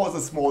trading for the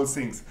small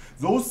things.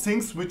 Those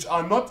things which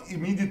are not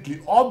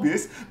immediately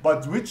obvious,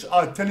 but which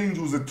are telling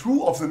you the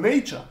truth of the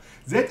nature.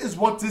 That is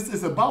what this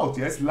is about.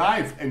 Yes,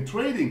 life and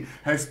trading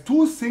has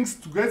two things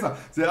together.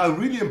 They are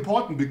really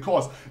important,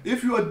 because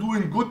if you are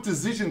doing good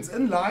decisions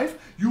in life,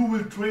 you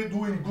will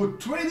doing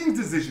good trading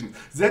decisions.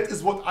 That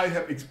is what I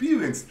have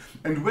experienced.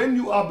 And when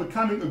you are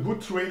becoming a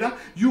good trader,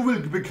 you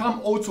will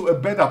become also a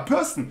better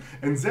person.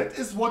 And that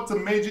is what the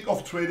magic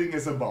of trading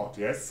is about.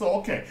 Yes, so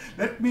okay,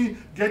 let me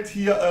get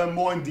here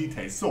more in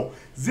detail. So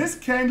this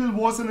candle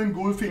was an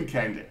engulfing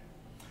candle.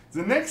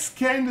 The next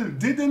candle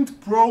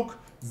didn't broke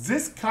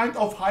this kind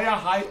of higher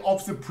high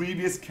of the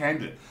previous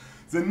candle.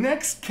 The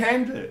next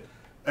candle,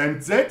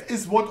 and that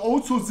is what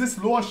also this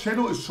lower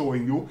shadow is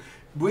showing you,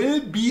 will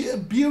be a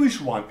bearish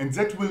one, and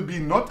that will be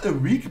not a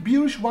weak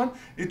bearish one,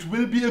 it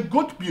will be a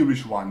good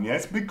bearish one.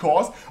 Yes,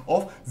 because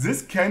of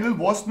this candle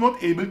was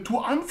not able to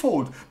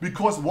unfold.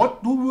 Because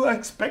what do you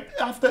expect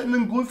after an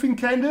engulfing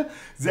candle?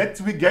 That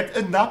we get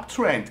an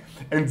uptrend,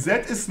 and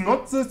that is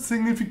not the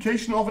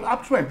signification of an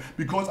uptrend,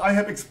 because I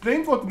have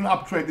explained what an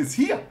uptrend is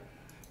here.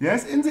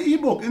 Yes, in the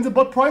ebook, in the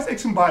BOTT price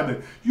action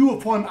Bible,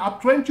 for an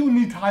uptrend you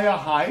need higher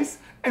highs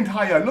and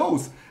higher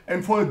lows.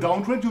 And for a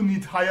downtrend you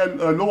need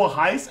lower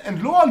highs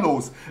and lower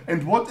lows.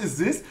 And what is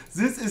this?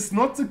 This is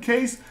not the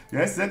case.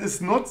 Yes, that is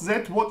not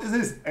that what it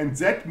is. And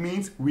that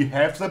means we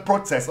have the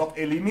process of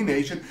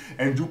elimination,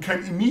 and you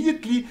can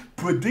immediately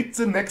predict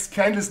the next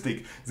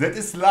candlestick. That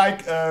is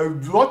like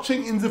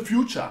watching in the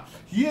future.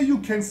 Here you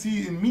can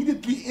see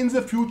immediately in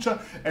the future,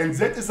 and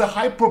that is a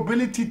high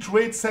probability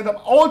trade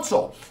setup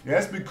also.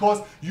 Yes,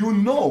 because you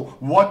know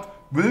what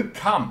will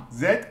come.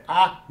 That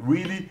are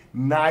really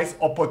nice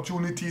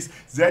opportunities.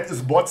 That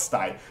is BOTT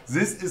style.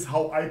 This is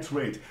how I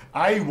trade.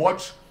 I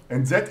watch,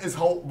 and that is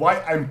why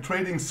I'm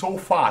trading so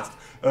fast.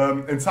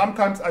 And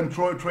sometimes I'm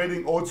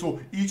trading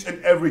also each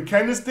and every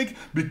candlestick,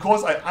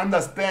 because I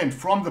understand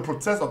from the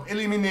process of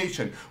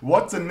elimination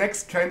what the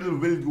next candle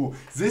will do.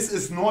 This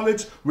is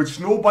knowledge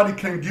which nobody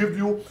can give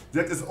you.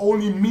 That is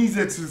only me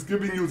that is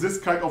giving you this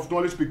kind of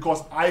knowledge,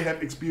 because I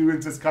have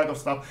experienced this kind of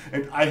stuff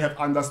and I have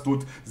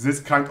understood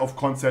this kind of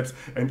concepts,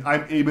 and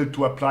I'm able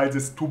to apply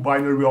this to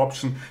binary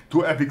option, to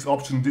FX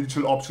option,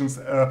 digital options,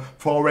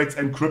 Forex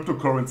and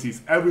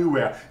cryptocurrencies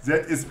everywhere.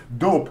 That is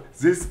dope.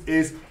 This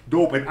is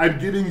dope, and I'm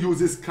giving you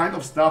this kind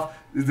of stuff,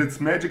 this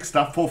magic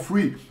stuff for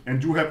free,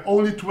 and you have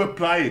only to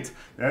apply it.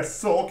 Yes,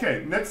 so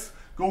okay, let's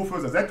go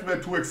further. That were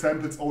two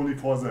examples only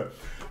for the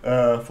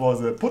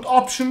put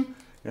option.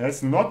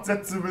 Yes, not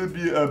that there will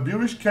be a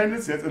bearish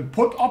candles. Yes, a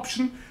put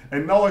option,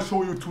 and now I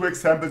show you two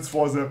examples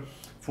for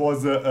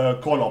the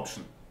call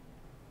option.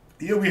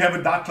 Here we have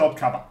a dark cloud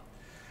cover.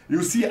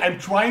 You see, I'm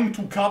trying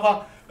to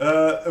cover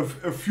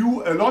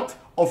a lot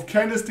of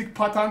candlestick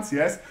patterns,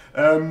 yes,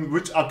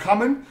 which are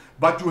common,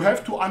 but you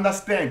have to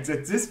understand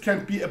that this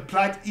can be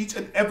applied each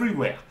and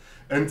everywhere,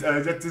 and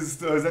that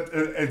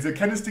the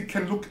candlestick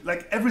can look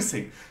like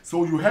everything.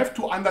 So you have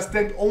to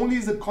understand only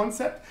the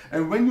concept,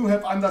 and when you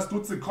have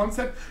understood the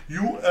concept,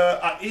 you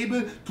are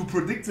able to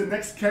predict the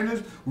next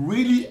candle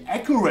really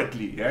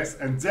accurately, yes,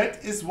 and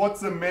that is what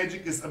the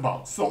magic is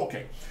about. So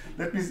okay,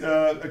 let me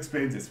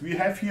explain this. We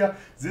have here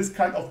this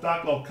kind of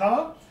dark cloud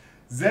cover.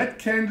 That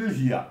candle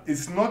here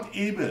is not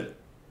able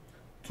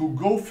to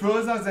go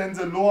further than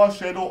the lower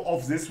shadow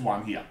of this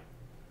one here.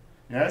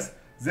 Yes,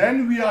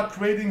 then we are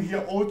creating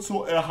here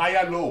also a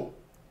higher low.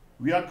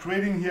 We are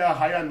creating here a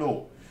higher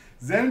low.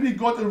 Then we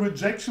got a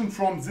rejection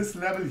from this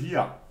level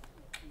here.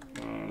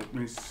 Let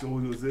me show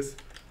you this.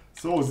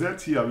 So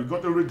that here, we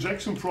got a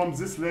rejection from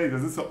this level.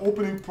 This is the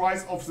opening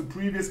price of the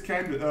previous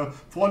candle,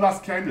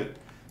 last candle.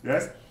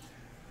 Yes.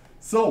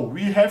 So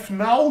we have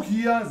now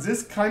here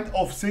this kind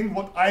of thing,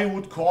 what I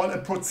would call a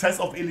process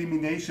of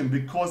elimination,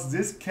 because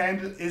this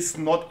candle is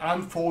not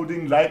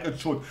unfolding like it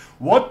should.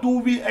 What do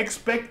we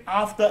expect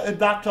after a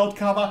dark cloud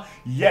cover?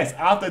 Yes,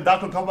 after a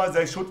dark cloud cover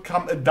there should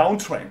come a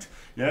downtrend.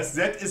 Yes,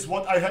 that is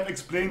what I have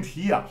explained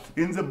here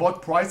in the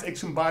BOTT price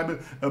action Bible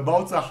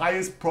about the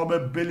highest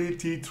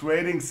probability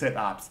trading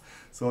setups.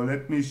 So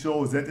let me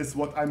show, that is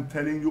what I'm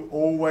telling you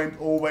over and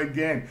over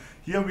again.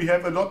 Here we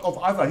have a lot of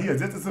other, here,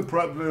 this is the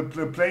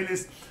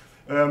playlist.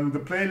 The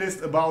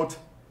playlist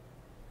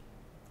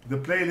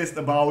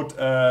about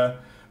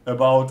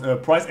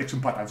price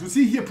action patterns. You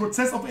see here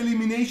process of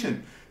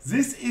elimination.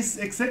 This is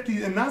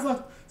exactly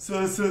another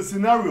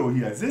scenario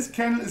here. This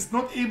candle is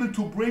not able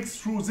to break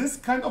through this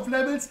kind of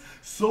levels,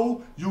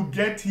 so you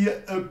get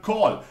here a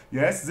call.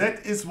 Yes,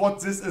 that is what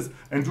this is,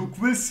 and you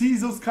will see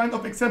those kind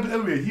of example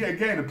everywhere. Here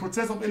again, a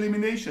process of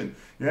elimination.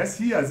 Yes,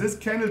 here this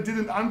candle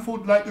didn't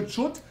unfold like it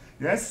should.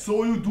 Yes,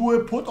 so you do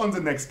a put on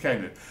the next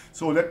candle.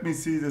 So let me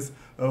see this,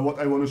 what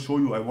I want to show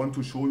you. I want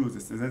to show you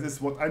this. That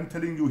is what I'm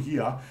telling you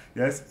here.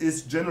 Yes,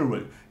 it's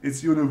general,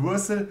 it's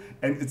universal,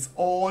 and it's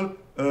all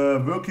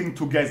working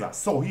together.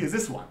 So here's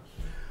this one.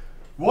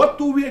 What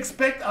do we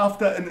expect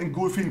after an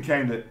engulfing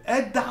candle?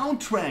 A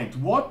downtrend.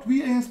 What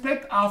we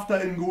expect after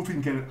an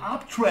engulfing candle?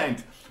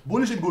 Uptrend.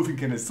 Bullish engulfing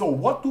candle. So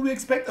what do we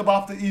expect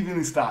about the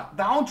evening start?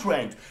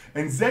 Downtrend.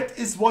 And that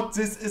is what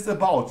this is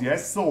about.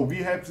 Yes, so we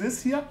have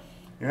this here.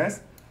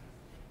 Yes,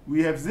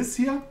 we have this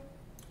here.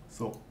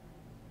 So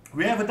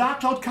we have a dark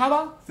cloud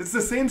cover. It's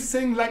the same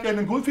thing like an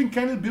engulfing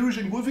candle, bearish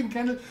engulfing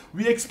candle.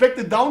 We expect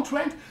a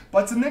downtrend,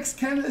 but the next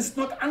candle is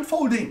not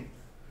unfolding.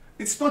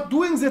 It's not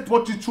doing that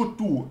what it should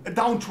do, a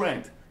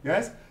downtrend.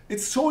 Yes,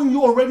 it's showing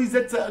you already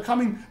that there are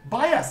coming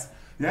buyers.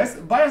 Yes,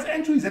 buyers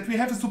entries, that we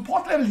have a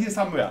support level here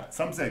somewhere,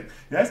 something.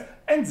 Yes,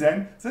 and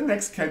then the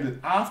next candle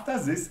after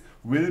this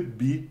will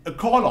be a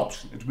call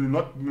option. It will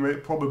not be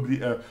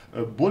probably a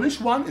bullish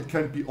one. It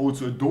can be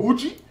also a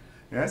doji.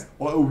 Yes,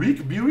 or a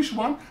weak bearish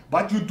one,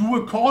 but you do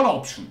a call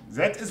option.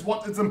 That is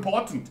what is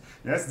important.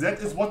 Yes, that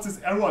is what this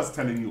arrow is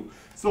telling you.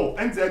 So,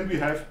 and then we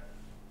have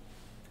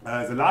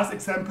the last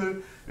example.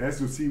 Yes,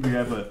 you see we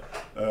have a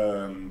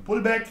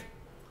pullback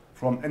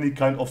from any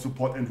kind of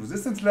support and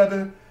resistance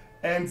level,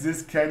 and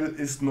this candle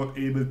is not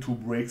able to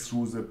break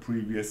through the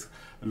previous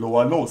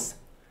lower lows.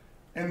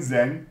 And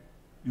then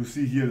you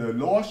see here the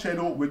lower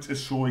shadow, which is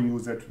showing you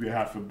that we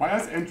have a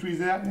buyer's entry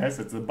there. Yes,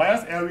 it's a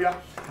buyer's area,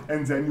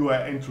 and then you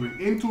are entering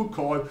into a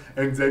call,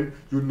 and then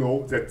you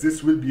know that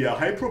this will be a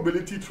high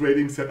probability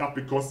trading setup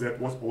because that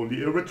was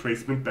only a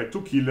retracement back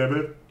to key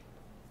level.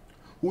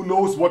 Who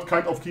knows what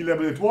kind of key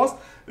level it was,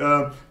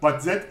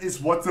 but that is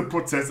what the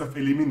process of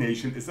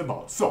elimination is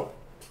about. So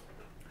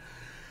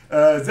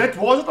that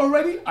was it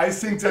already. I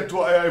think that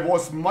I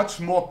was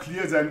much more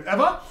clear than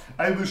ever.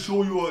 I will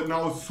show you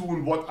now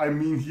soon what I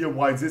mean here,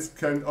 why this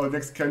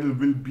next candle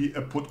will be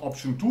a put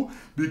option too,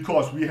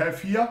 because we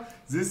have here,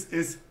 this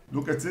is,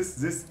 look at this,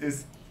 this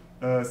is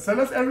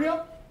seller's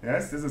area.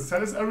 Yes, this is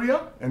seller's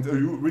area, and a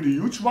really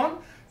huge one.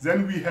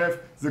 Then we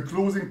have the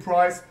closing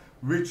price,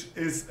 which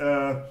is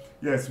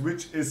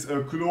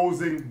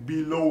closing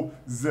below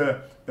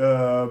the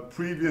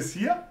previous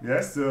year.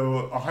 Yes,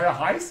 the higher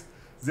highs.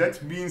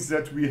 That means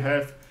that we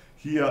have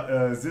here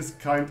this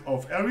kind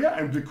of area,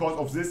 and because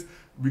of this,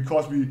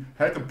 because we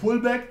had a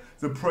pullback,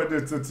 the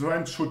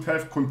trend should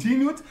have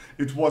continued.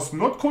 It was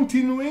not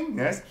continuing,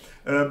 yes,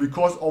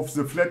 because of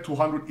the flat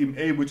 200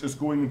 EMA, which is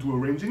going into a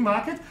ranging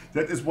market.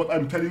 That is what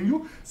I'm telling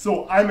you.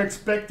 So I'm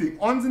expecting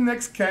on the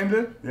next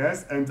candle,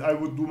 yes, and I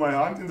would do my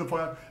hand in the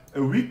fire,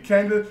 a weak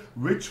candle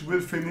which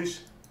will finish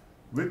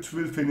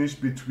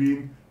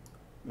between.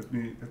 Let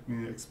me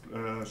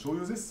show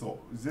you this. So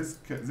this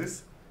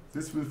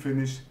will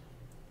finish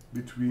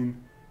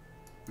between.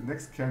 The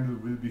next candle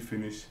will be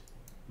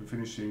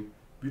finishing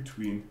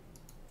between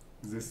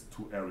these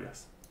two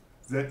areas.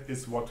 That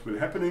is what will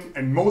happening,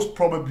 and most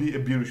probably a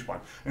bearish one.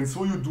 And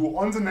so you do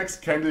on the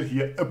next candle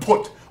here a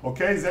put.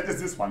 Okay, that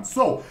is this one.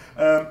 So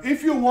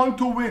if you want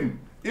to win,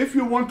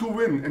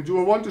 and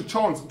you want a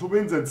chance to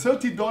win the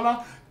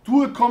 $30,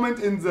 do a comment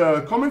in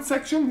the comment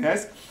section.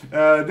 Yes,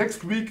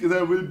 next week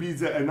there will be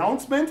the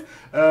announcement.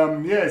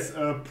 Yes,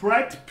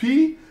 Pratt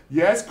P.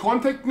 Yes,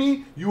 contact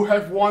me. You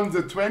have won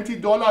the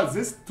 $20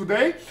 this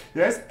today.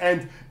 Yes,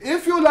 and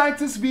if you like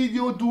this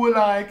video, do a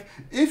like.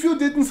 If you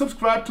didn't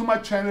subscribe to my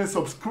channel,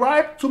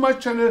 subscribe to my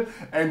channel.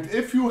 And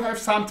if you have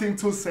something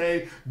to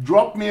say,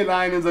 drop me a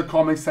line in the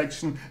comment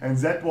section. And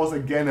that was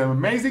again an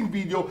amazing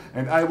video.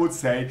 And I would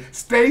say,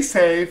 stay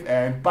safe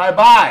and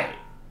bye-bye.